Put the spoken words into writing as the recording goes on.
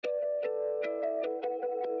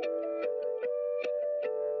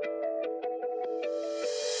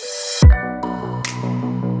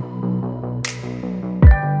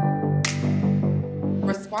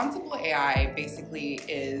AI basically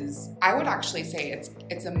is, I would actually say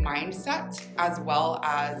it's a mindset as well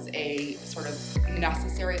as a sort of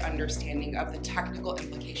necessary understanding of the technical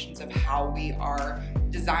implications of how we are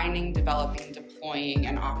designing, developing, deploying,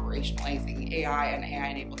 and operationalizing AI and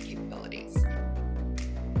AI-enabled capabilities.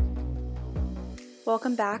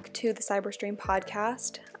 Welcome back to the Cyberstream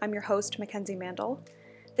podcast. I'm your host, Mackenzie Mandel.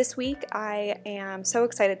 This week, I am so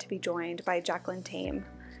excited to be joined by Jacqueline Tame.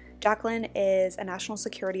 Jacqueline is a national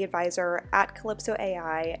security advisor at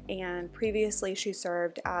CalypsoAI, and previously she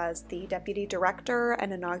served as the deputy director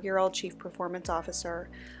and inaugural chief performance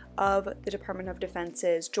officer of the Department of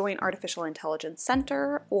Defense's Joint Artificial Intelligence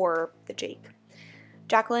Center, or the JAIC.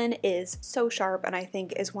 Jacqueline is so sharp and I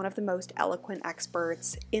think is one of the most eloquent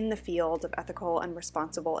experts in the field of ethical and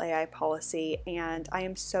responsible AI policy, and I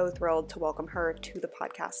am so thrilled to welcome her to the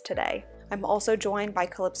podcast today. I'm also joined by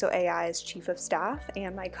CalypsoAI's Chief of Staff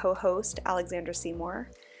and my co-host, Alexandra Seymour.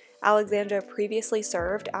 Alexandra previously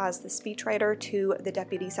served as the speechwriter to the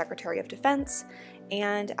Deputy Secretary of Defense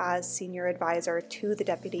and as Senior Advisor to the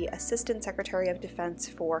Deputy Assistant Secretary of Defense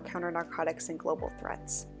for Counter-Narcotics and Global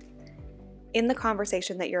Threats. In the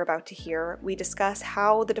conversation that you're about to hear, we discuss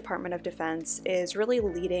how the Department of Defense is really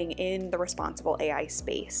leading in the responsible AI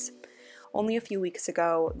space. Only a few weeks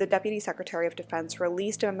ago, the Deputy Secretary of Defense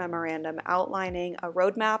released a memorandum outlining a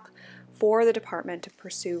roadmap for the department to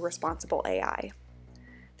pursue responsible AI.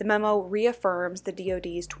 The memo reaffirms the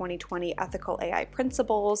DoD's 2020 ethical AI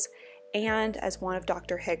principles, and as one of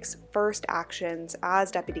Dr. Hick's first actions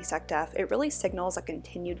as Deputy SecDef, it really signals a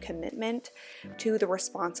continued commitment to the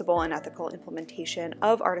responsible and ethical implementation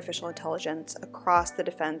of artificial intelligence across the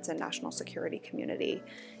defense and national security community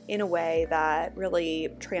in a way that really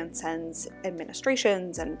transcends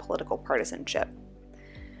administrations and political partisanship.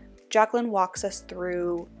 Jacqueline walks us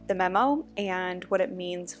through the memo and what it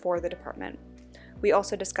means for the department. We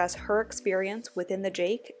also discuss her experience within the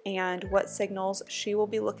JAIC and what signals she will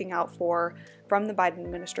be looking out for from the Biden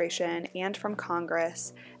administration and from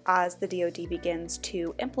Congress as the DoD begins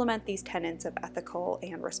to implement these tenets of ethical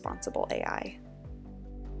and responsible AI.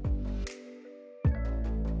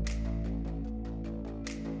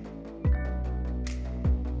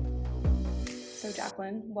 So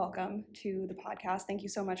Jacqueline, welcome to the podcast. Thank you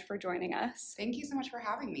so much for joining us. Thank you so much for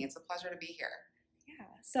having me. It's a pleasure to be here. Yeah,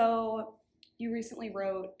 so you recently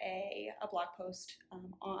wrote a blog post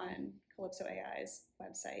on CalypsoAI's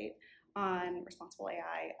website on responsible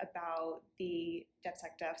AI about the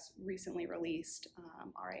DepSecDef's recently released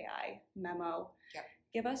RAI memo. Yep.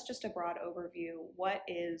 Give us just a broad overview. What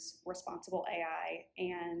is responsible AI,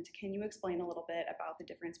 and can you explain a little bit about the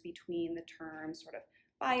difference between the terms sort of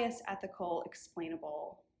bias, ethical,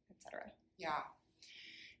 explainable, etc.?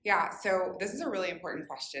 Yeah, so this is a really important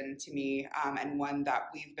question to me, and one that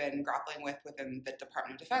we've been grappling with within the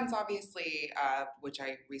Department of Defense, obviously, which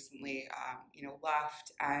I recently,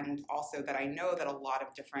 left, and also that I know that a lot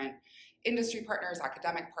of different industry partners,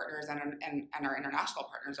 academic partners, and our international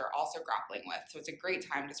partners are also grappling with. So it's a great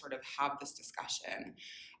time to sort of have this discussion.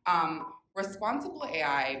 Responsible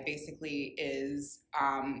AI basically is,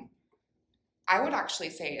 I would actually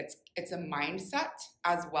say it's a mindset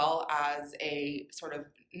as well as a sort of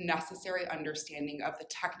necessary understanding of the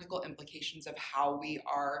technical implications of how we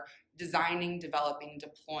are designing, developing,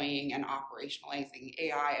 deploying, and operationalizing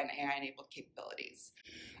AI and AI-enabled capabilities.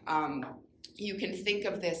 You can think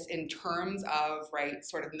of this in terms of,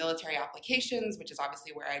 sort of military applications, which is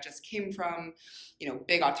obviously where I just came from,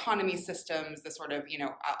 big autonomy systems, the sort of,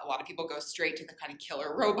 a lot of people go straight to the kind of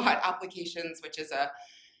killer robot applications, which is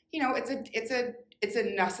it's a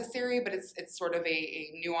necessary, but it's sort of a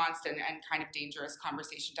nuanced and kind of dangerous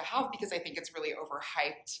conversation to have, because I think it's really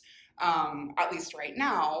overhyped, at least right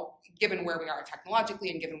now, given where we are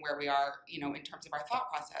technologically and given where we are, in terms of our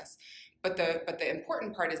thought process. But the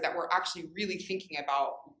important part is that we're actually really thinking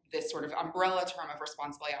about this sort of umbrella term of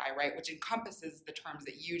responsible AI, right, which encompasses the terms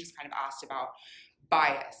that you just kind of asked about.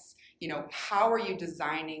 Bias, how are you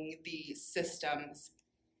designing the systems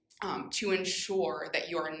to ensure that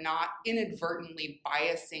you are not inadvertently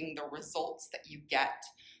biasing the results that you get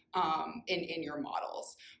in your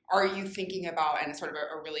models? Are you thinking about, and sort of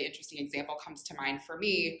a really interesting example comes to mind for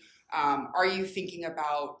me, are you thinking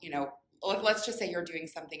about, let's just say you're doing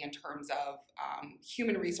something in terms of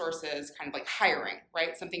human resources, kind of like hiring,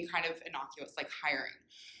 right? Something kind of innocuous like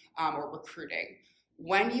hiring or recruiting.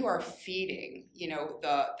 When you are feeding,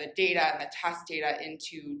 the data and the test data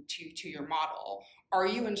into your model, are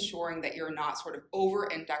you ensuring that you're not sort of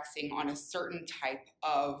over-indexing on a certain type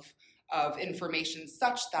of information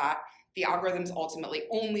such that the algorithms ultimately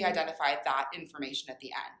only identify that information at the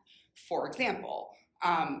end? For example,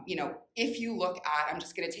 if you look at, I'm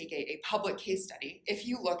just going to take a public case study. If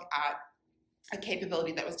you look at a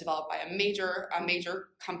capability that was developed by a major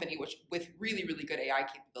company with really, really good AI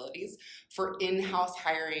capabilities for in-house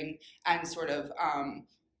hiring and sort of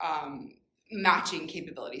matching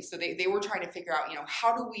capabilities. So they were trying to figure out,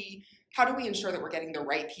 how do we ensure that we're getting the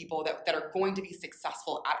right people that are going to be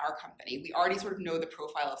successful at our company? We already sort of know the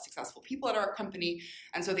profile of successful people at our company,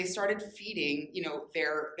 and so they started feeding,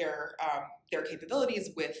 their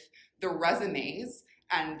capabilities with the resumes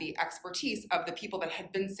and the expertise of the people that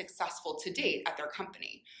had been successful to date at their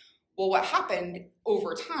company. Well, what happened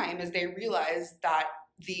over time is they realized that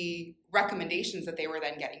the recommendations that they were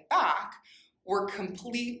then getting back were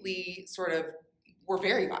completely were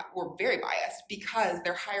very biased, because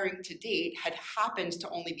their hiring to date had happened to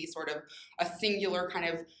only be sort of a singular kind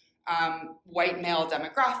of white male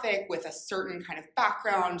demographic with a certain kind of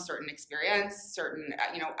background, certain experience, certain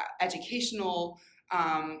educational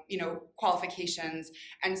qualifications.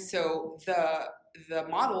 And so the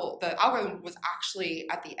algorithm was actually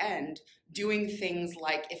at the end doing things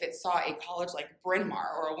like, if it saw a college like Bryn Mawr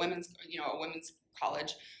or a women's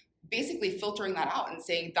college, basically filtering that out and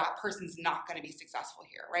saying that person's not going to be successful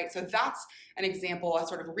here, right? So that's an example, a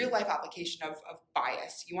sort of real life application of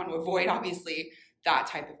bias. You want to avoid, obviously, that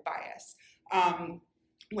type of bias.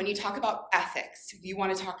 When you talk about ethics, you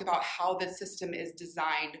want to talk about how the system is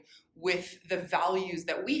designed with the values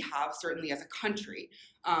that we have, certainly as a country,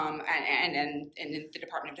 and in the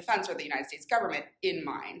Department of Defense or the United States government in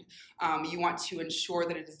mind. You want to ensure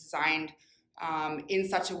that it is designed in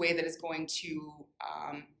such a way that is going to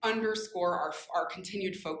underscore our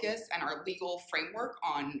continued focus and our legal framework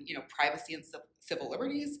on privacy and civil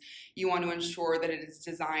liberties. You want to ensure that it is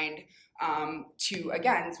designed to,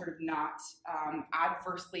 again, sort of not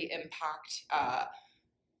adversely impact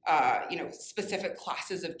specific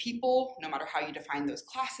classes of people, no matter how you define those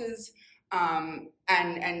classes, and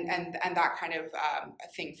that kind of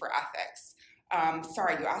thing for ethics.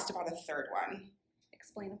 Sorry, you asked about a third one.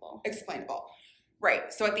 Explainable.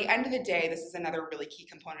 Right. So at the end of the day, this is another really key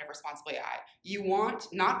component of responsible AI. You want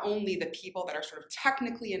not only the people that are sort of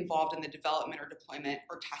technically involved in the development or deployment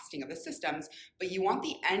or testing of the systems, but you want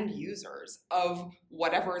the end users of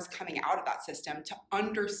whatever is coming out of that system to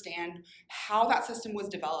understand how that system was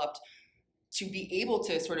developed, to be able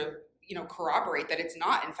to sort of corroborate that it's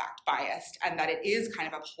not in fact biased and that it is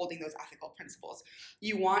kind of upholding those ethical principles.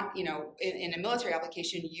 You want, in a military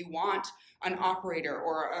application, you want an operator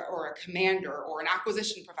or a commander or an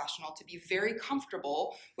acquisition professional to be very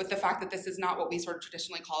comfortable with the fact that this is not what we sort of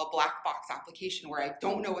traditionally call a black box application, where I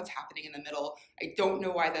don't know what's happening in the middle. I don't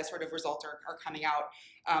know why the sort of results are coming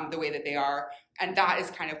out the way that they are. And that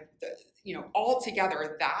is kind of all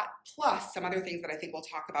together, that plus some other things that I think we'll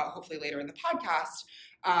talk about hopefully later in the podcast,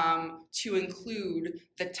 to include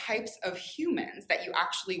the types of humans that you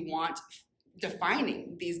actually want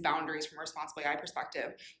defining these boundaries from a responsible AI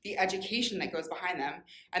perspective, the education that goes behind them,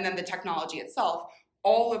 and then the technology itself.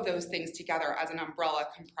 All of those things together as an umbrella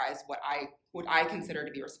comprise what I consider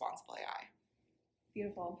to be responsible AI.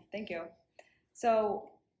 Beautiful, thank you.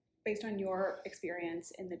 So based on your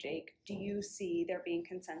experience in the JAIC, do you see there being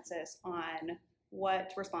consensus on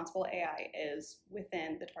what responsible AI is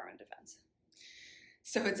within the Department of Defense?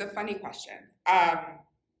 So it's a funny question.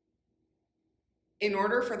 In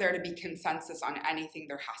order for there to be consensus on anything,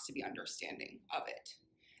 there has to be understanding of it.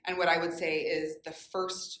 And what I would say is the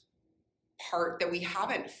first part that we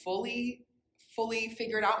haven't fully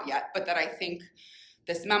figured out yet, but that I think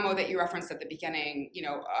this memo that you referenced at the beginning,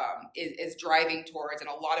 is driving towards, and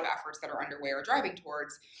a lot of efforts that are underway are driving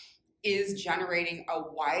towards, is generating a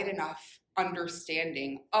wide enough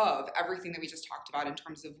understanding of everything that we just talked about in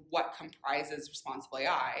terms of what comprises responsible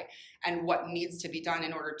AI and what needs to be done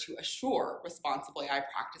in order to assure responsible AI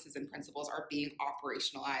practices and principles are being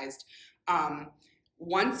operationalized.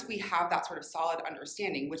 Once we have that sort of solid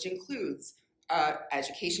understanding, which includes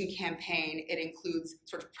education campaign, it includes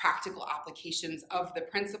sort of practical applications of the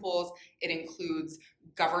principles, it includes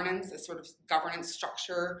governance, a sort of governance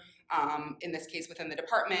structure, in this case within the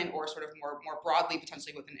department, or sort of more broadly,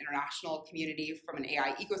 potentially with an international community from an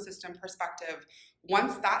AI ecosystem perspective.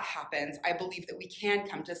 Once that happens, I believe that we can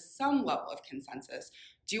come to some level of consensus.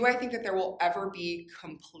 Do I think that there will ever be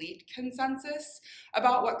complete consensus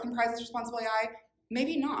about what comprises responsible AI?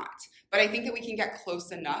 Maybe not, but I think that we can get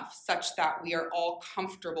close enough such that we are all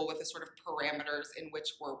comfortable with the sort of parameters in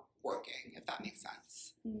which we're working, if that makes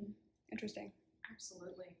sense. Interesting.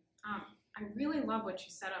 Absolutely. I really love what you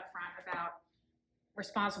said up front about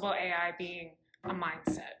responsible AI being a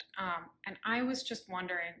mindset. And I was just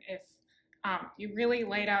wondering if You really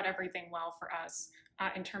laid out everything well for us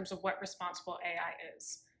in terms of what responsible AI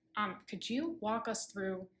is. Could you walk us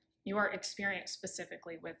through your experience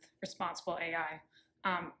specifically with responsible AI,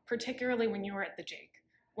 particularly when you were at the JAIC?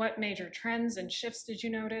 What major trends and shifts did you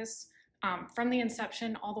notice from the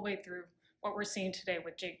inception all the way through what we're seeing today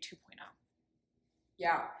with JAIC 2.0?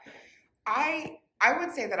 Yeah, I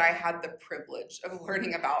would say that I had the privilege of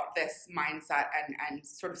learning about this mindset and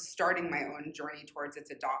sort of starting my own journey towards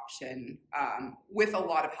its adoption with a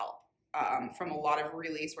lot of help from a lot of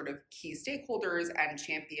really sort of key stakeholders and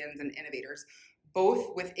champions and innovators,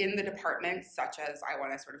 both within the department, such as I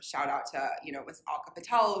want to sort of shout out to, Ms. Alka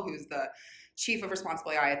Patel, who's the Chief of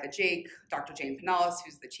Responsible AI at the JAIC, Dr. Jane Pinellas,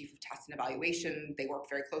 who's the Chief of Test and Evaluation. They work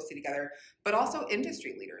very closely together, but also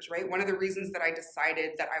industry leaders, right? One of the reasons that I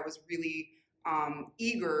decided that I was really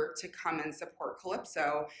eager to come and support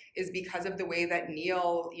Calypso is because of the way that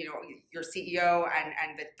Neil, your CEO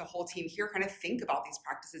and the whole team here kind of think about these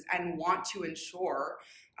practices and want to ensure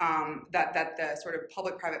that the sort of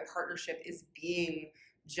public-private partnership is being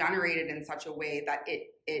generated in such a way that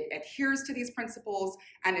it adheres to these principles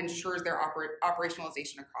and ensures their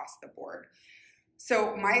operationalization across the board.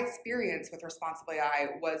 So my experience with responsible AI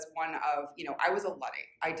was one of, I was a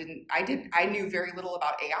Luddite. I knew very little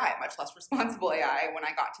about AI, much less responsible AI when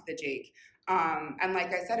I got to the JAIC. And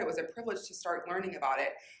like I said, it was a privilege to start learning about it.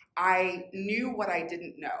 I knew what I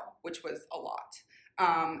didn't know, which was a lot.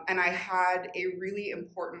 And I had a really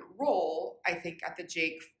important role, I think, at the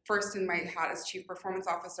JAIC, first in my hat as Chief Performance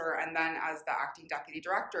Officer and then as the Acting Deputy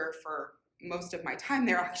Director for most of my time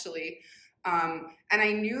there, actually. And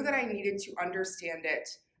I knew that I needed to understand it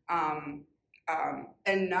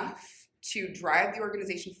enough to drive the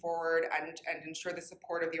organization forward and ensure the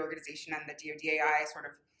support of the organization and the DoD-AI sort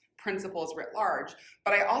of principles writ large.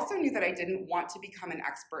 But I also knew that I didn't want to become an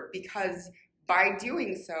expert because by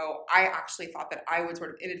doing so, I actually thought that I would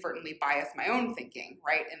sort of inadvertently bias my own thinking,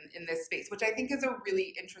 right, in this space, which I think is a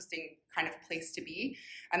really interesting kind of place to be.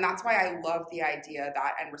 And that's why I love the idea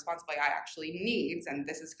that, and responsible AI actually needs, and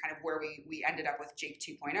this is kind of where we ended up with JAIC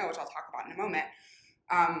 2.0, which I'll talk about in a moment.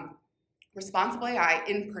 Responsible AI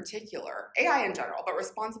in particular, AI in general, but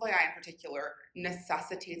responsible AI in particular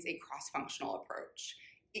necessitates a cross-functional approach.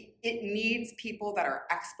 It needs people that are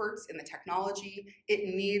experts in the technology.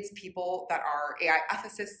 It needs people that are AI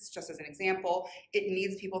ethicists, just as an example. It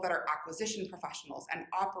needs people that are acquisition professionals and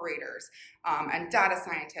operators and data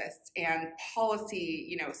scientists and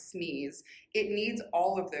policy, SMEs. It needs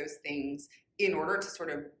all of those things in order to sort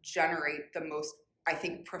of generate the most, I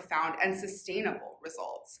think, profound and sustainable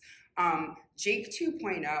results. JAIC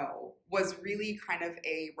 2.0 was really kind of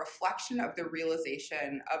a reflection of the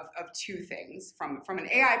realization of two things from an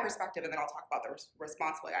AI perspective, and then I'll talk about the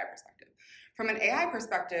responsible AI perspective. From an AI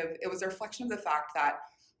perspective, it was a reflection of the fact that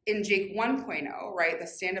in JAIC 1.0, right, the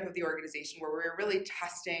stand-up of the organization where we were really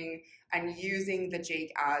testing and using the JAIC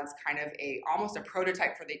as kind of almost a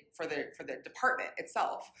prototype for the department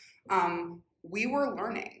itself, we were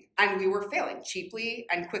learning and we were failing cheaply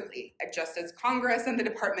and quickly, just as Congress and the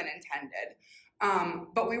department intended.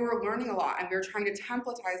 But we were learning a lot and we were trying to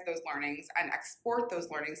templatize those learnings and export those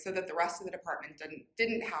learnings so that the rest of the department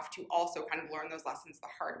didn't have to also kind of learn those lessons the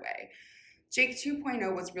hard way. JAIC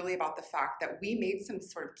 2.0 was really about the fact that we made some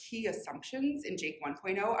sort of key assumptions in JAIC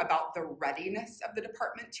 1.0 about the readiness of the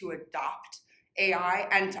department to adopt AI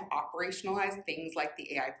and to operationalize things like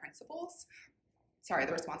the AI principles.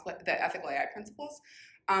 The ethical AI principles.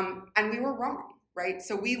 And we were wrong, right?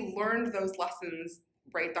 So we learned those lessons,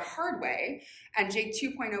 right, the hard way. And JAIC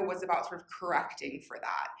 2.0 was about sort of correcting for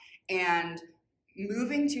that and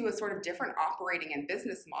moving to a sort of different operating and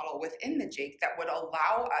business model within the JAIC that would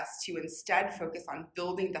allow us to instead focus on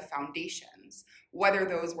building the foundations, whether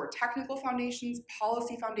those were technical foundations,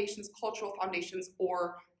 policy foundations, cultural foundations,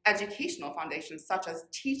 or educational foundations, such as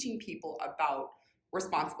teaching people about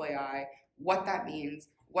responsible AI, what that means,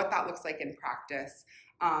 what that looks like in practice.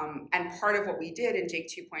 And part of what we did in JAIC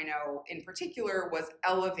 2.0 in particular was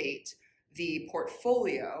elevate the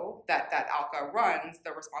portfolio that Alka runs,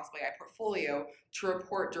 the Responsible AI portfolio, to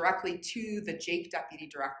report directly to the JAIC Deputy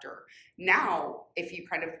Director. Now, if you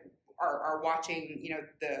kind of are watching,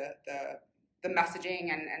 the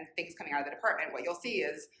messaging and things coming out of the department, what you'll see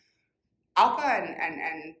is Alka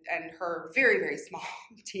and her very, very small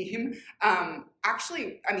team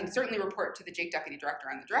actually, certainly report to the JAIC Deputy Director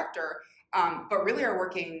and the Director, but really are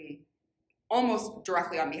working almost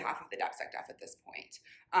directly on behalf of the DepSecDef at this point,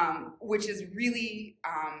 which is really,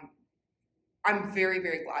 I'm very,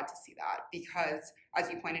 very glad to see that because, as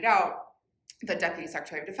you pointed out, the Deputy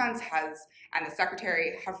Secretary of Defense and the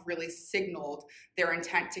Secretary have really signaled their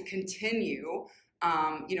intent to continue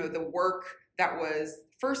the work that was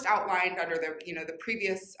first outlined under the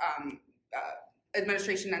previous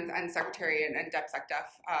administration and secretary and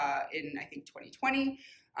DepSecDef in, I think, 2020,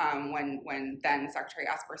 when then Secretary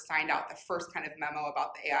Esper signed out the first kind of memo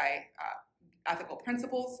about the AI ethical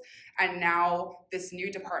principles. And now this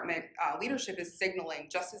new department leadership is signaling,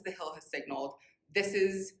 just as the Hill has signaled, this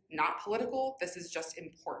is not political, this is just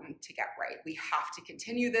important to get right. We have to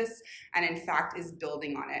continue this, and in fact is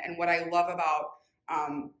building on it. And what I love about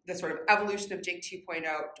the sort of evolution of JAIC 1.0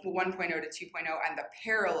 to 2.0 and the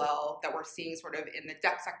parallel that we're seeing sort of in the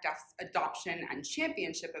DepSecDef's adoption and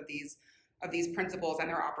championship of these principles and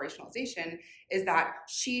their operationalization is that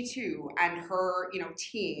she too and her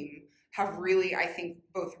team have really, I think,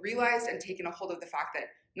 both realized and taken a hold of the fact that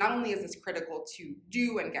not only is this critical to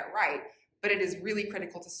do and get right, but it is really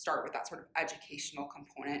critical to start with that sort of educational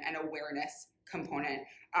component and awareness component,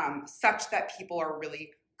 such that people are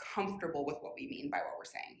really comfortable with what we mean by what we're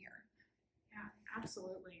saying here. Yeah,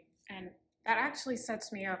 absolutely. And that actually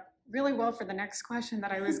sets me up really well for the next question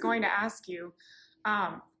that I was going to ask you.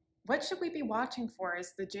 What should we be watching for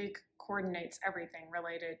as the JAIC coordinates everything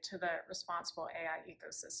related to the responsible AI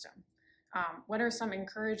ecosystem? What are some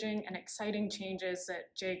encouraging and exciting changes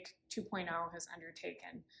that JAIC 2.0 has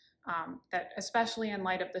undertaken, that especially in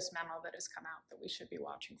light of this memo that has come out, that we should be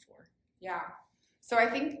watching for? Yeah. So I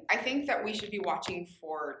think that we should be watching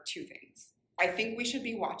for two things. I think we should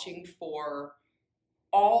be watching for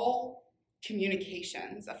all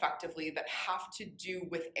communications effectively that have to do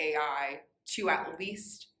with AI to at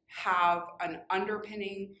least have an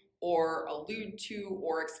underpinning or allude to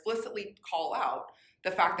or explicitly call out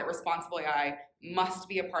the fact that responsible AI must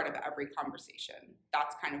be a part of every conversation.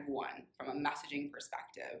 That's kind of one from a messaging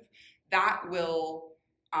perspective. That will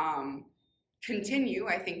continue,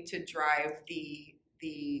 I think, to drive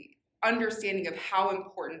the understanding of how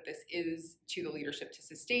important this is to the leadership to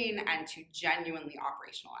sustain and to genuinely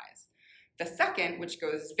operationalize. The second, which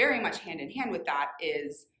goes very much hand in hand with that,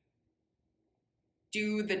 is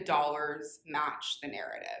do the dollars match the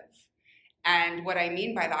narrative? And what I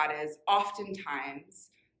mean by that is oftentimes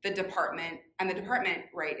the department,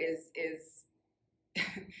 right, is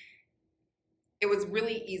it was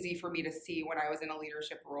really easy for me to see when I was in a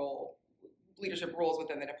leadership roles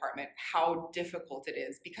within the department, how difficult it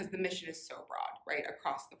is because the mission is so broad, right,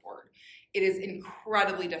 across the board. It is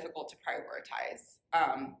incredibly difficult to prioritize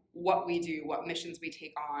what we do, what missions we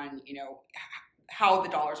take on, how the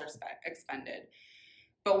dollars are expended.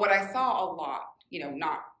 But what I saw a lot,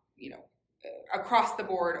 across the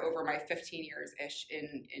board over my 15 years-ish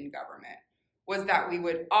in government, was that we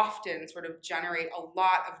would often sort of generate a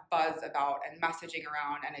lot of buzz about and messaging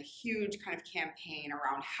around and a huge kind of campaign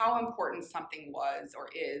around how important something was or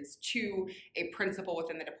is to a principal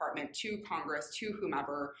within the department, to Congress, to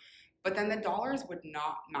whomever, but then the dollars would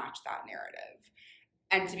not match that narrative.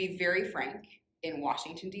 And to be very frank, in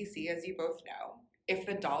Washington, D.C., as you both know, if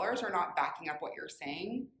the dollars are not backing up what you're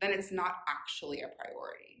saying, then it's not actually a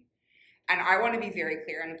priority. And I want to be very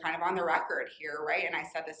clear and kind of on the record here, right? And I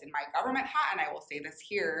said this in my government hat, and I will say this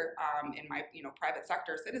here in my private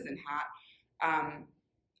sector citizen hat.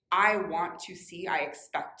 I want to see, I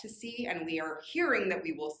expect to see, and we are hearing that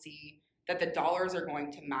we will see that the dollars are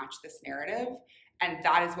going to match this narrative, and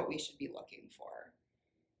that is what we should be looking for.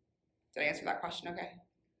 Did I answer that question okay?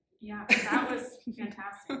 Yeah, that was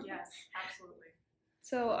fantastic. Yes, absolutely.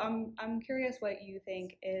 So I'm curious what you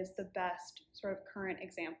think is the best sort of current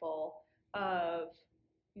example of,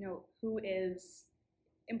 who is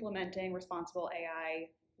implementing responsible AI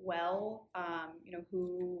well,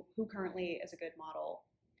 who currently is a good model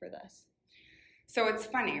for this. So it's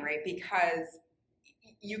funny, right? Because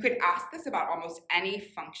you could ask this about almost any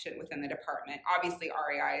function within the department. Obviously,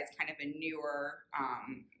 RAI is kind of a newer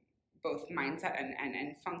both mindset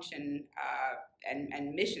and function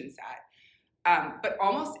and mission set. But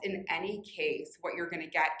almost in any case, what you're going to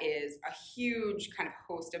get is a huge kind of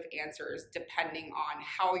host of answers depending on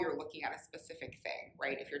how you're looking at a specific thing,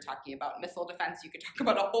 right? If you're talking about missile defense, you could talk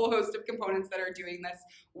about a whole host of components that are doing this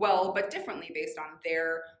well, but differently based on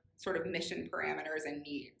their sort of mission parameters and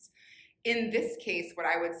needs. In this case, what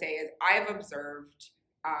I would say is I've observed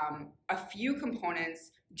a few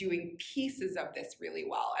components doing pieces of this really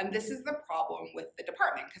well. And this is the problem with the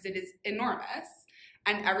department because it is enormous.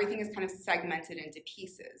 And everything is kind of segmented into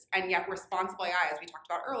pieces. And yet responsible AI, as we talked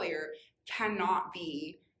about earlier, cannot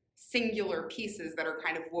be singular pieces that are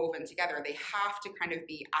kind of woven together. They have to kind of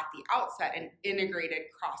be at the outset an integrated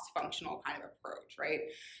cross-functional kind of approach, right?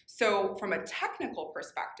 So from a technical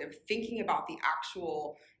perspective, thinking about the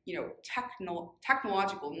actual,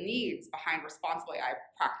 technological needs behind responsible AI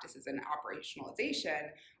practices and operationalization,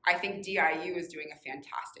 I think DIU is doing a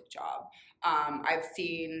fantastic job. I've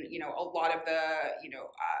seen, a lot of the,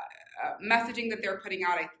 messaging that they're putting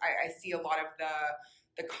out. I see a lot of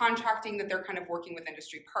the contracting that they're kind of working with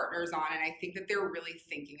industry partners on, and I think that they're really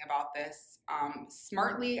thinking about this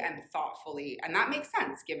smartly and thoughtfully, and that makes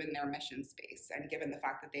sense given their mission space and given the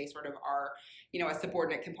fact that they sort of are, a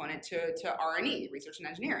subordinate component to R&E, research and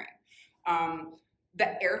engineering.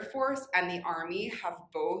 The Air Force and the Army have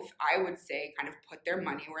both, I would say, kind of put their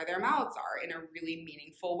money where their mouths are in a really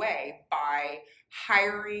meaningful way by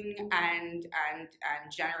hiring and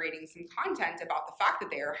generating some content about the fact that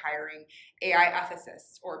they are hiring AI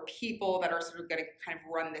ethicists or people that are sort of going to kind of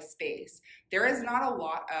run this space. There is not a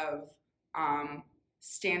lot of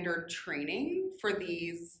standard training for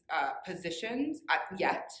these positions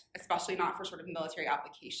yet, especially not for sort of military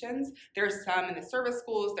applications. There's some in the service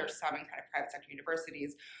schools, there's some in kind of private sector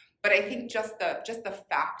universities, but I think just the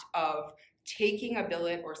fact of taking a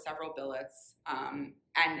billet or several billets and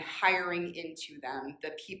hiring into them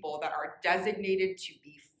the people that are designated to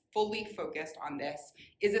be fully focused on this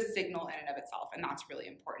is a signal in and of itself, and that's really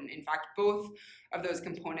important. In fact, both of those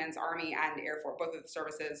components, Army and Air Force, both of the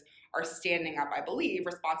services are standing up, I believe,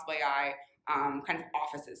 responsible AI kind of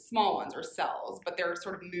offices, small ones or cells, but they're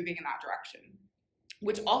sort of moving in that direction.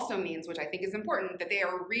 Which also means, which I think is important, that they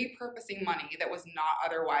are repurposing money that was not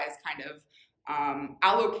otherwise kind of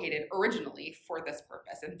allocated originally for this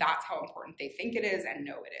purpose, and that's how important they think it is and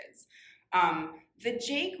know it is. The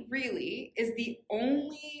JAIC really is the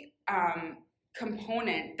only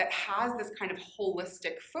component that has this kind of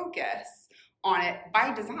holistic focus on it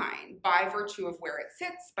by design, by virtue of where it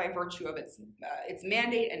sits, by virtue of its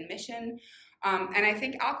mandate and mission. And I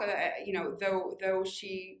think Alka, though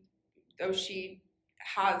she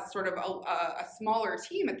has sort of a smaller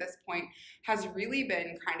team at this point, has really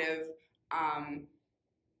been kind of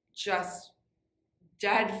just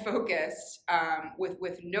dead focused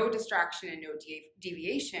with no distraction and no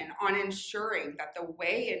deviation on ensuring that the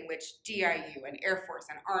way in which DIU and Air Force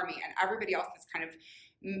and Army and everybody else that's kind of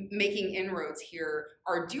making inroads here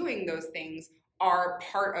are doing those things are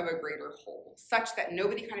part of a greater whole, such that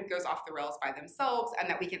nobody kind of goes off the rails by themselves, and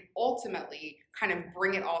that we can ultimately kind of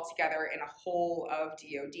bring it all together in a whole of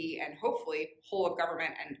DoD and hopefully whole of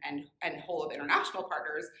government and whole of international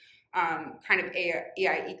partners kind of AI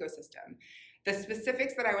ecosystem. The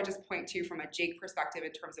specifics that I would just point to from a JAIC perspective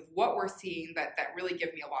in terms of what we're seeing that really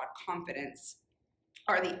give me a lot of confidence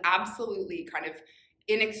are the absolutely kind of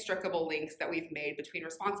inextricable links that we've made between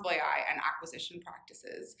responsible AI and acquisition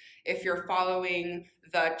practices. If you're following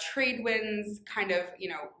the Tradewinds kind of,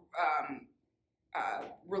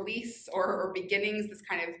 release or beginnings, this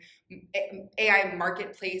kind of AI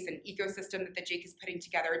marketplace and ecosystem that the JAIC is putting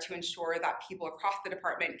together to ensure that people across the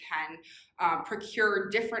department can procure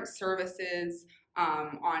different services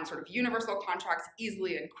on sort of universal contracts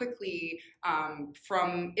easily and quickly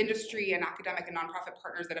from industry and academic and nonprofit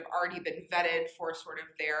partners that have already been vetted for sort of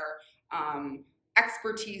their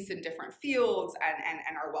expertise in different fields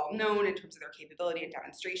and are well known in terms of their capability and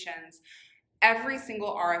demonstrations. Every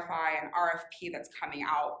single RFI and RFP that's coming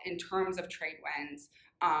out in terms of Tradewinds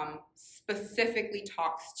specifically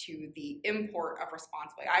talks to the import of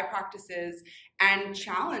responsible AI practices and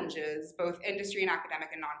challenges both industry and academic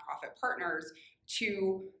and nonprofit partners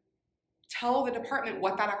to tell the department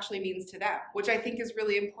what that actually means to them, which I think is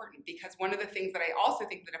really important, because one of the things that I also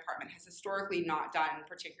think the department has historically not done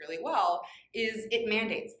particularly well is it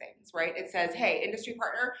mandates things, right? It says, hey, industry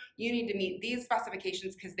partner, you need to meet these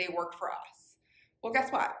specifications because they work for us. Well,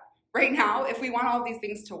 guess what? Right now, if we want all of these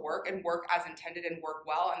things to work and work as intended and work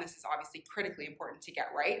well, and this is obviously critically important to get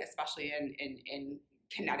right, especially in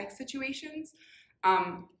kinetic situations,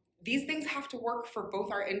 these things have to work for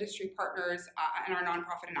both our industry partners and our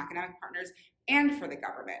nonprofit and academic partners and for the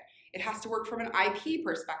government. It has to work from an IP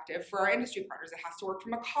perspective for our industry partners. It has to work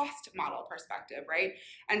from a cost model perspective, right?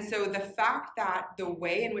 And so the fact that the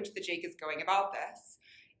way in which the JAIC is going about this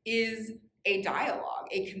is a dialogue,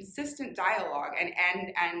 a consistent dialogue,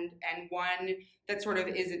 and one that sort of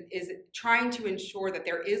is trying to ensure that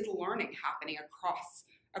there is learning happening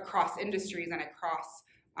across industries and across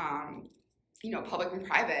public and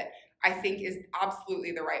private, I think is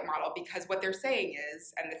absolutely the right model, because what they're saying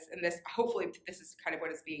is, and this hopefully this is kind of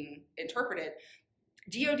what is being interpreted,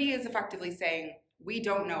 DoD is effectively saying, we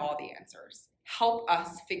don't know all the answers. Help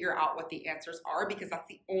us figure out what the answers are, because that's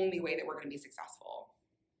the only way that we're going to be successful.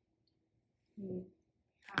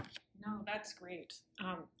 No, that's great.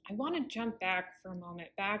 I want to jump back for a moment,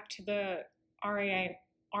 back to the RAI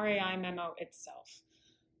memo itself.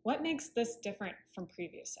 What makes this different from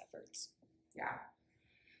previous efforts? Yeah,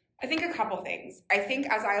 I think a couple things. I think,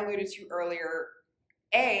 as I alluded to earlier,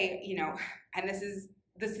 and this is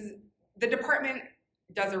the department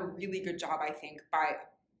does a really good job, I think, by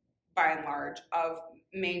and large, of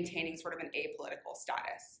maintaining sort of an apolitical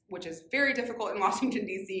status, which is very difficult in Washington,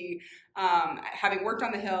 D.C. Having worked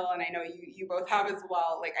on the Hill, and I know you both have as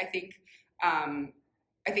well. Like, I think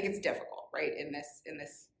it's difficult, right, in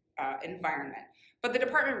this environment. But the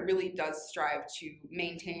department really does strive to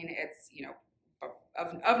maintain its,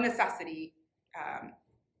 of necessity,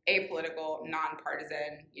 apolitical,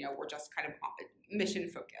 nonpartisan. We're just kind of mission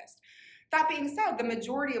focused. That being said, the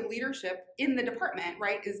majority of leadership in the department,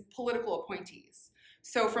 right, is political appointees.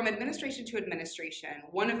 So from administration to administration,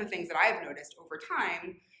 one of the things that I've noticed over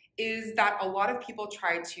time is that a lot of people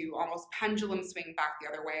try to almost pendulum swing back the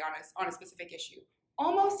other way on a specific issue,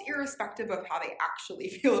 almost irrespective of how they actually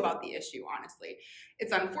feel about the issue, honestly.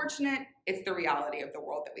 It's unfortunate. It's the reality of the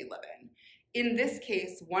world that we live in. In this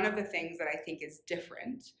case, one of the things that I think is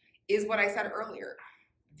different is what I said earlier.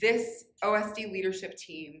 This OSD leadership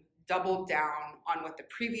team doubled down on what the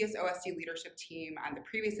previous OSD leadership team and the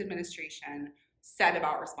previous administration said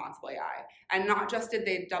about responsible AI. And not just did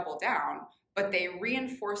they double down, but they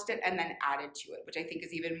reinforced it and then added to it, which I think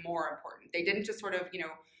is even more important. They didn't just sort of,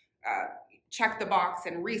 check the box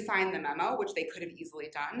and re-sign the memo, which they could have easily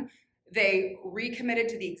done. They recommitted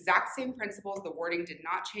to the exact same principles. The wording did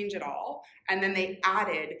not change at all. And then they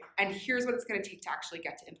added, and here's what it's going to take to actually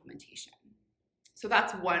get to implementation. So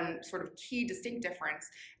that's one sort of key distinct difference.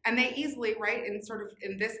 And they easily, right, in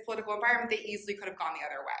this political environment, they easily could have gone the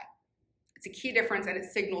other way. It's a key difference, and it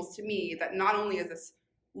signals to me that not only is this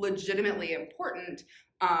legitimately important,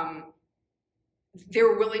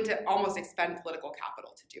 they're willing to almost expend political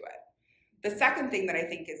capital to do it. The second thing that I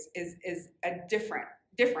think is a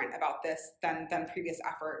different about this than previous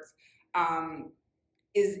efforts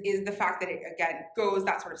is the fact that it, again, goes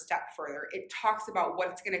that sort of step further. It talks about what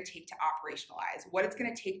it's going to take to operationalize, what it's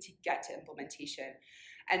going to take to get to implementation.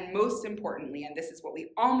 And most importantly, and this is what we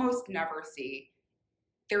almost never see,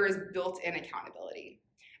 there is built-in accountability.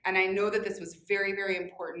 And I know that this was very, very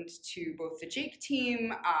important to both the JAIC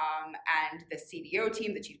team and the CDO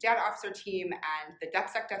team, the Chief Data Officer team, and the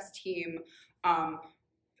DepSecDef team.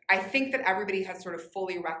 I think that everybody has sort of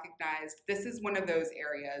fully recognized this is one of those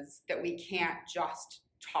areas that we can't just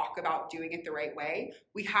talk about doing it the right way.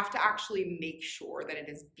 We have to actually make sure that it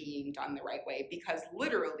is being done the right way, because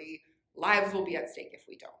literally lives will be at stake if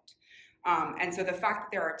we don't. And so the fact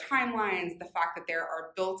that there are timelines, the fact that there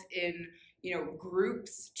are built-in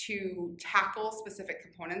groups to tackle specific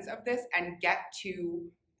components of this and get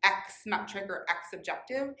to X metric or X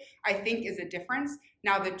objective, I think is a difference.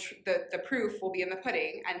 Now the proof will be in the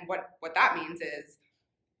pudding, and what that means is,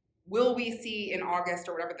 will we see in August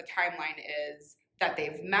or whatever the timeline is that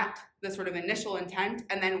they've met the sort of initial intent,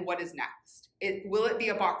 and then what is next? Will it be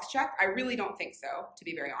a box check? I really don't think so, to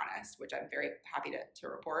be very honest, which I'm very happy to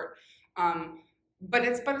report. But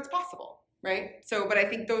it's possible, right? So, but I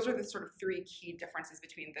think those are the sort of three key differences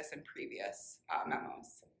between this and previous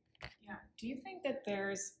memos. Yeah. Do you think that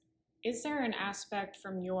is there an aspect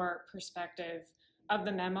from your perspective of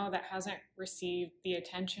the memo that hasn't received the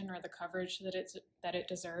attention or the coverage that it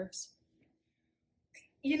deserves?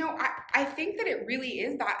 I think that it really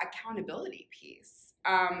is that accountability piece.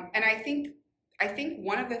 And I think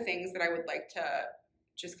one of the things that I would like to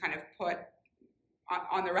just kind of put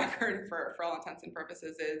on the record for all intents and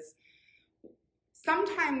purposes is,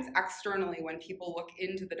 sometimes externally, when people look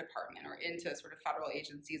into the department or into sort of federal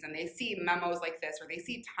agencies and they see memos like this, or they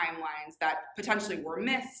see timelines that potentially were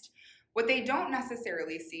missed, what they don't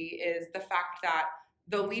necessarily see is the fact that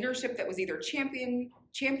the leadership that was either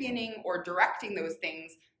championing or directing those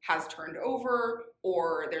things has turned over,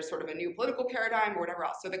 or there's sort of a new political paradigm or whatever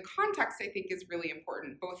else. So the context, I think, is really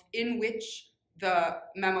important, both in which the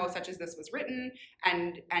memo such as this was written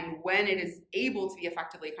and when it is able to be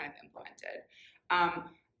effectively kind of implemented.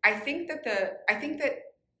 I think that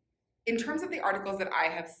in terms of the articles that I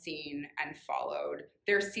have seen and followed,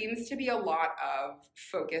 there seems to be a lot of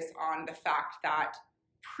focus on the fact that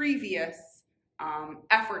previous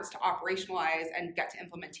efforts to operationalize and get to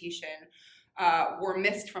implementation were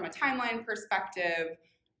missed from a timeline perspective.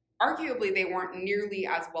 Arguably, they weren't nearly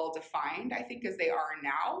as well defined, I think, as they are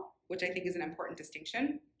now, which I think is an important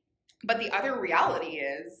distinction. But the other reality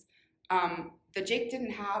is, the JAIC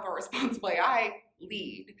didn't have a responsible AI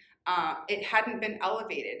lead. it hadn't been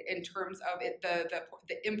elevated in terms of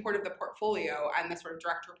the import of the portfolio and the sort of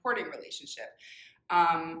direct reporting relationship.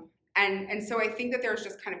 And so I think that there's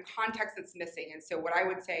just kind of context that's missing. And so what I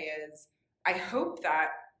would say is, I hope that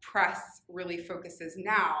press really focuses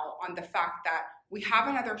now on the fact that we have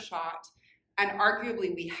another shot, and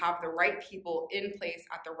arguably we have the right people in place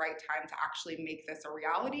at the right time to actually make this a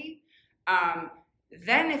reality.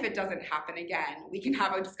 Then if it doesn't happen again, we can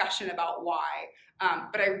have a discussion about why.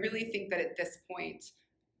 But I really think that at this point,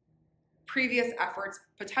 previous efforts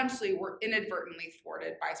potentially were inadvertently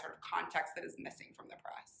thwarted by sort of context that is missing from the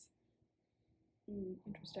press.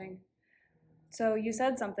 Interesting. So you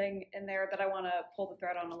said something in there that I want to pull the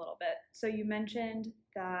thread on a little bit. So you mentioned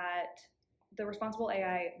that the responsible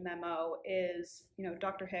AI memo is,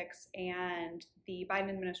 Dr. Hick's and the Biden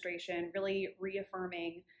administration really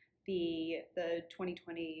reaffirming the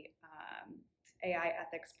 2020 AI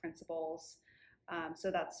ethics principles.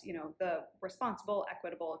 So that's, the responsible,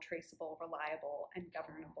 equitable, traceable, reliable, and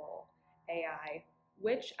governable AI.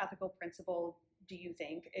 Which ethical principle do you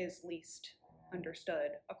think is least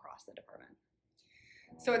understood across the department?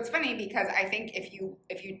 So it's funny because I think if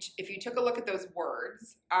you took a look at those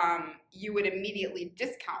words, you would immediately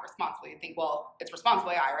discount responsible. You'd think, well, it's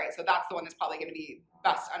responsible AI, right? So that's the one that's probably going to be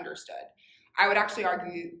best understood. I would actually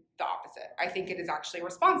argue the opposite. I think it is actually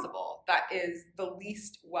responsible that is the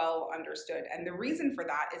least well understood. And the reason for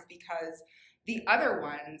that is because the other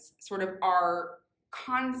ones sort of are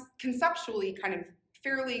conceptually kind of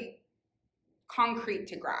fairly concrete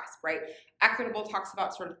to grasp, right? Equitable talks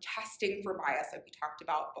about sort of testing for bias, like we talked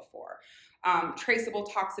about before. Traceable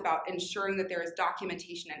talks about ensuring that there is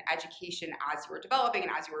documentation and education as you are developing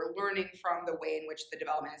and as you are learning from the way in which the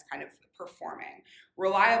development is kind of performing.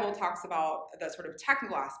 Reliable talks about the sort of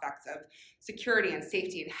technical aspects of security and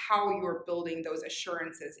safety and how you are building those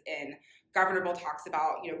assurances in. Governable talks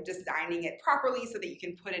about, designing it properly so that you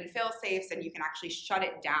can put in fail safes and you can actually shut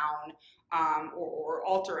it down or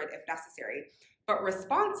alter it if necessary. But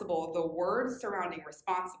responsible, the words surrounding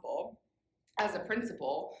responsible as a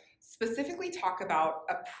principle specifically talk about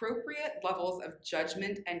appropriate levels of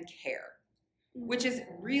judgment and care, which is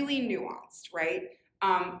really nuanced, right?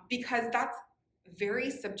 Because that's very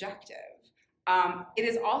subjective. It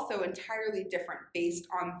is also entirely different based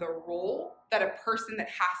on the role that a person that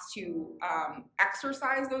has to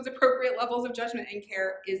exercise those appropriate levels of judgment and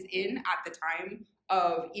care is in at the time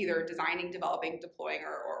of either designing, developing, deploying,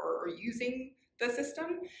 or using the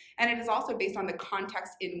system. And it is also based on the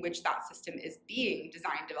context in which that system is being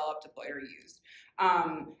designed, developed, deployed, or used.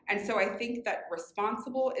 And so I think that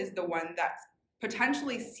responsible is the one that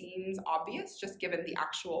potentially seems obvious, just given the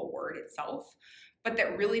actual word itself, but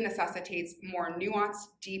that really necessitates more nuanced,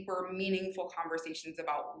 deeper, meaningful conversations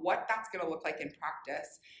about what that's going to look like in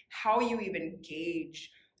practice, how you even gauge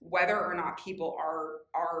whether or not people are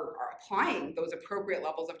applying those appropriate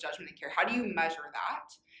levels of judgment and care. How do you measure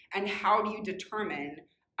that? And how do you determine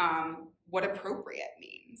what appropriate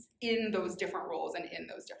means in those different roles and in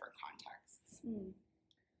those different contexts?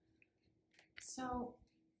 So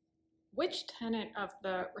which tenet of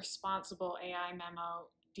the responsible AI memo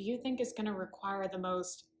do you think is going to require the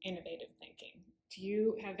most innovative thinking? Do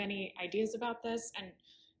you have any ideas about this? And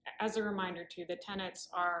as a reminder too, the tenets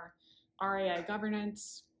are RAI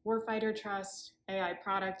governance, warfighter trust, AI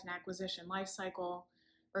product and acquisition lifecycle,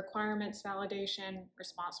 requirements validation,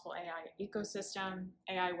 responsible AI ecosystem,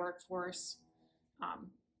 AI workforce.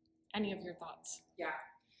 Any of your thoughts?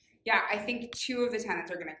 Yeah, I think two of the tenets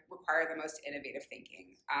are going to require the most innovative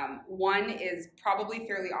thinking. One is probably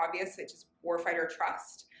fairly obvious, which is warfighter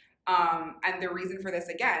trust. And the reason for this,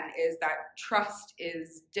 again, is that trust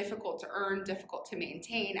is difficult to earn, difficult to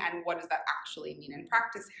maintain, and what does that actually mean in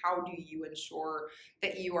practice? How do you ensure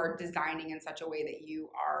that you are designing in such a way that you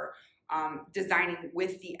are designing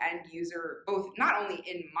with the end user, both not only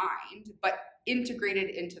in mind, but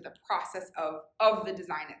integrated into the process of the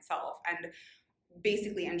design itself, and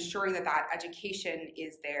basically ensuring that that education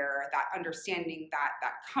is there, that understanding,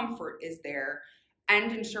 that comfort is there,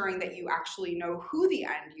 and ensuring that you actually know who the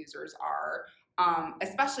end users are,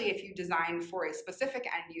 especially if you design for a specific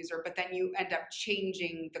end user, but then you end up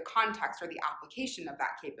changing the context or the application of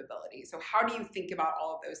that capability. So how do you think about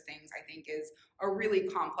all of those things, I think, is a really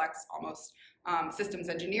complex, almost systems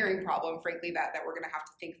engineering problem, frankly, that we're going to have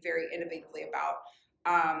to think very innovatively about.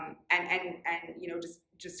 And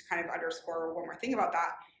just kind of underscore one more thing about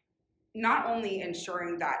that, not only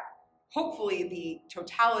ensuring that hopefully the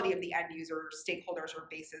totality of the end user stakeholders or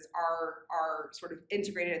bases are sort of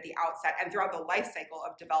integrated at the outset and throughout the life cycle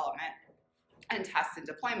of development, and tests and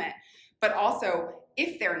deployment. But also,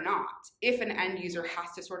 if they're not, if an end user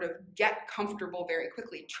has to sort of get comfortable very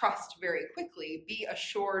quickly, trust very quickly, be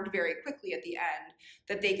assured very quickly at the end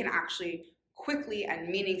that they can actually quickly and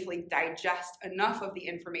meaningfully digest enough of the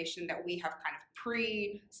information that we have kind of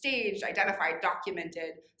pre-staged, identified,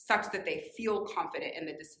 documented, such that they feel confident in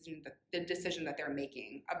the decision that they're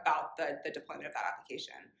making about the deployment of that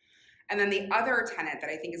application. And then the other tenet that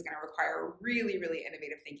I think is going to require really, really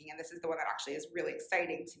innovative thinking, and this is the one that actually is really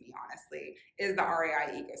exciting to me, honestly, is the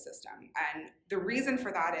RAI ecosystem. And the reason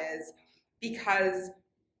for that is because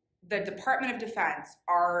the Department of Defense,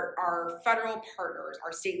 our federal partners,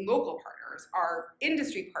 our state and local partners, our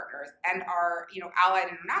industry partners, and our allied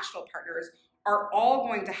international partners are all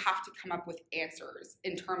going to have to come up with answers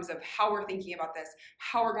in terms of how we're thinking about this,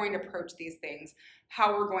 how we're going to approach these things,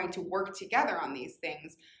 how we're going to work together on these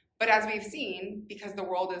things. But as we've seen, because the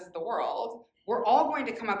world is the world, we're all going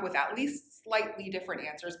to come up with at least slightly different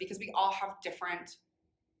answers because we all have different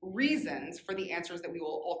reasons for the answers that we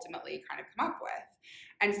will ultimately kind of come up with.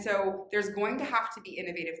 And so there's going to have to be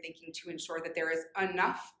innovative thinking to ensure that there is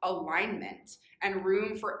enough alignment and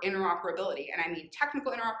room for interoperability. And I mean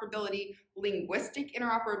technical interoperability, linguistic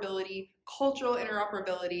interoperability, cultural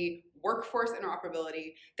interoperability, workforce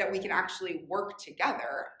interoperability, that we can actually work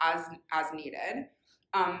together as needed.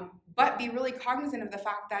 But be really cognizant of the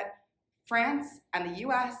fact that France and the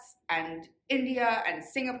US and India and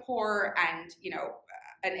Singapore and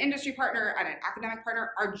an industry partner and an academic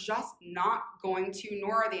partner are just not going to,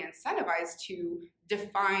 nor are they incentivized to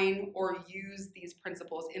define or use these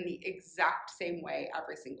principles in the exact same way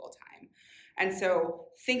every single time. And so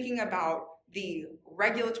thinking about the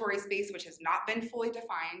regulatory space, which has not been fully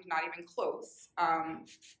defined, not even close,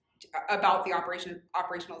 about the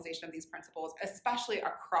operationalization of these principles, especially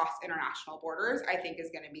across international borders, I think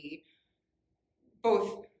is going to be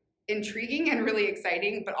both intriguing and really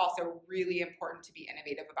exciting, but also really important to be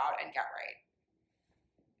innovative about and get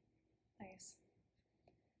right. Nice.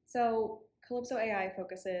 So CalypsoAI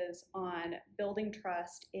focuses on building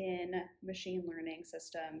trust in machine learning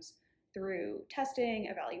systems through testing,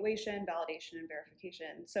 evaluation, validation, and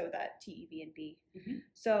verification, so that TEV and B. Mm-hmm.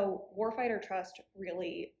 So warfighter trust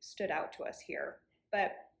really stood out to us here.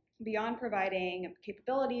 But beyond providing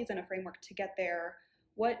capabilities and a framework to get there,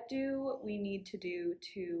 what do we need to do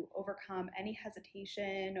to overcome any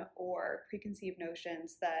hesitation or preconceived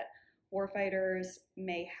notions that warfighters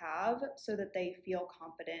may have so that they feel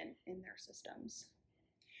confident in their systems?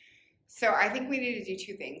 So I think we need to do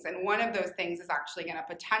two things. And one of those things is actually going to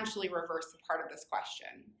potentially reverse the part of this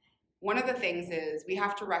question. One of the things is we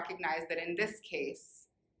have to recognize that in this case,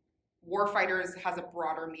 warfighters has a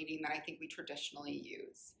broader meaning than I think we traditionally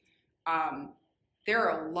use. There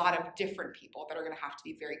are a lot of different people that are going to have to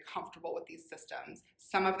be very comfortable with these systems.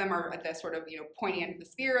 Some of them are at the sort of pointy end of the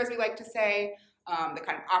spear, as we like to say, the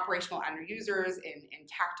kind of operational end users in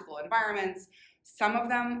tactical environments. Some of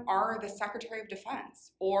them are the Secretary of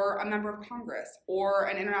Defense or a member of Congress or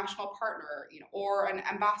an international partner, or an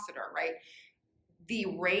ambassador, right? The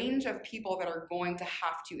range of people that are going to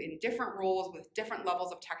have to, in different roles with different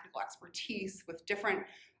levels of technical expertise, with different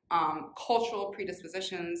cultural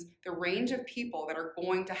predispositions, the range of people that are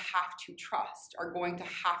going to have to trust, are going to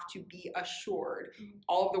have to be assured,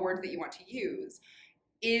 all of the words that you want to use,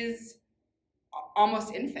 is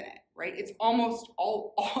almost infinite, right? It's almost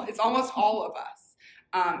all of us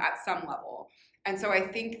at some level. And so I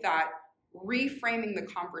think that reframing the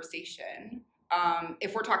conversation,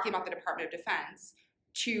 if we're talking about the Department of Defense,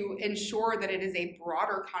 to ensure that it is a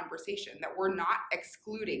broader conversation, that we're not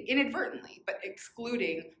excluding, inadvertently, but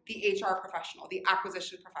excluding the HR professional, the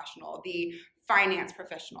acquisition professional, the finance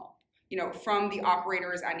professional, from the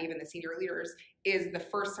operators and even the senior leaders, is the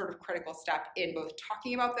first sort of critical step in both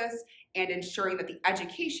talking about this and ensuring that the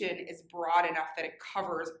education is broad enough that it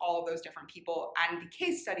covers all of those different people and the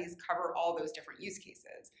case studies cover all those different use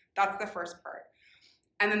cases. That's the first part.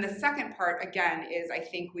 And then the second part, again, is I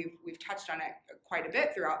think we've touched on it quite a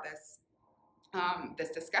bit throughout this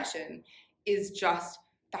discussion, is just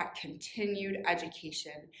that continued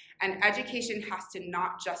education. And education has to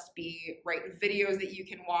not just be, videos that you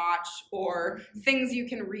can watch or things you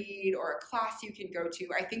can read or a class you can go to.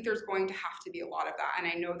 I think there's going to have to be a lot of that. And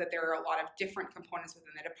I know that there are a lot of different components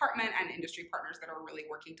within the department and industry partners that are really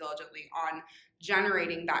working diligently on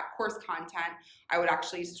generating that course content. I would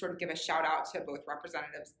actually sort of give a shout out to both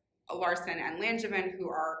Representatives Larson and Langevin, who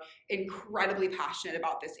are incredibly passionate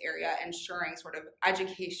about this area, ensuring sort of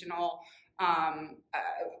educational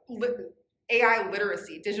AI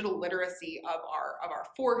literacy, digital literacy of our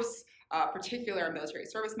force, particular military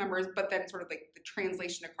service members, but then sort of like the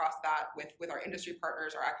translation across that with our industry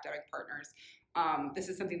partners, our academic partners. This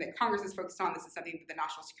is something that Congress is focused on. This is something that the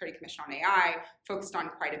National Security Commission on AI focused on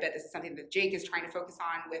quite a bit. This is something that JAIC is trying to focus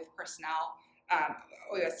on with personnel,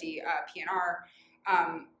 OUSD,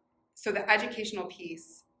 PNR. So the educational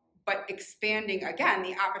piece, but expanding, again,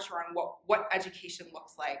 the aperture on what education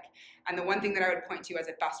looks like. And the one thing that I would point to as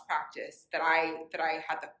a best practice that I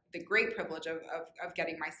had the great privilege of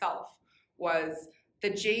getting myself was the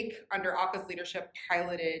JAIC, under Aka's leadership,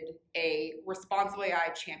 piloted a Responsible AI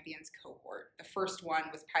Champions cohort. The first one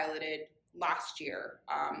was piloted last year.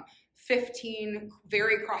 15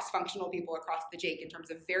 very cross-functional people across the JAIC in terms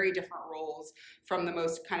of very different roles, from the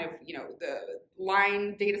most kind of, the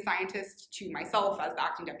line data scientist to myself as the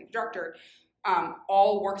acting deputy director,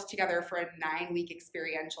 all worked together for a 9-week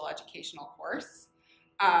experiential educational course.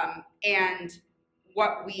 And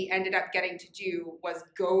what we ended up getting to do was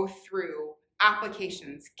go through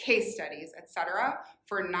applications, case studies, et cetera,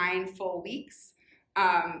 for 9 full weeks,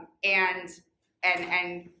 and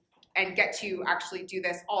get to actually do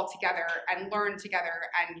this all together and learn together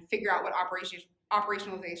and figure out what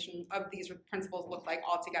operationalization of these principles look like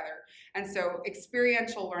all together. And so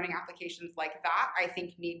experiential learning applications like that, I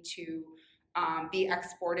think, need to be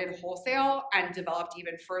exported wholesale and developed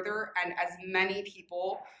even further, and as many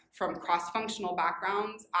people from cross-functional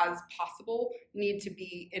backgrounds as possible need to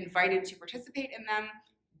be invited to participate in them,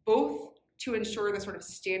 both to ensure the sort of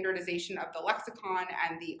standardization of the lexicon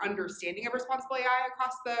and the understanding of responsible AI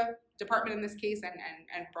across the department in this case,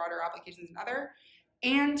 and broader applications and other,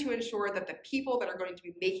 and to ensure that the people that are going to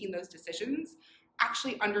be making those decisions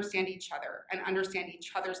actually understand each other and understand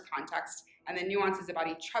each other's context and the nuances about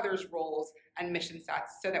each other's roles and mission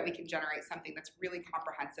sets, so that we can generate something that's really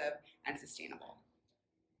comprehensive and sustainable.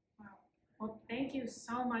 Wow. Well, thank you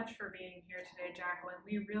so much for being here today, Jacqueline.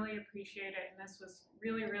 We really appreciate it, and this was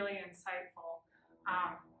really, really insightful.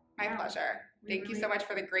 My pleasure. Thank you so much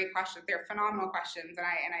for the great questions. They're phenomenal questions, and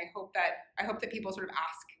I hope that people sort of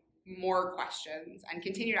ask more questions and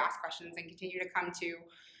continue to ask questions and continue to come to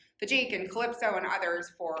the JAIC and Calypso and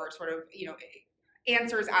others for sort of,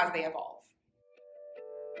 answers as they evolve.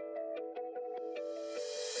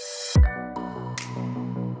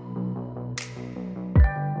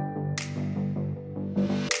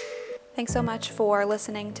 Thanks so much for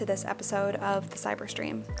listening to this episode of the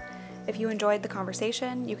Cyberstream. If you enjoyed the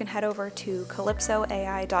conversation, you can head over to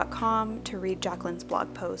CalypsoAI.com to read Jacqueline's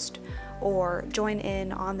blog post, or join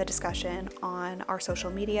in on the discussion on our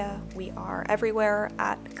social media. We are everywhere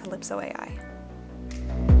at CalypsoAI.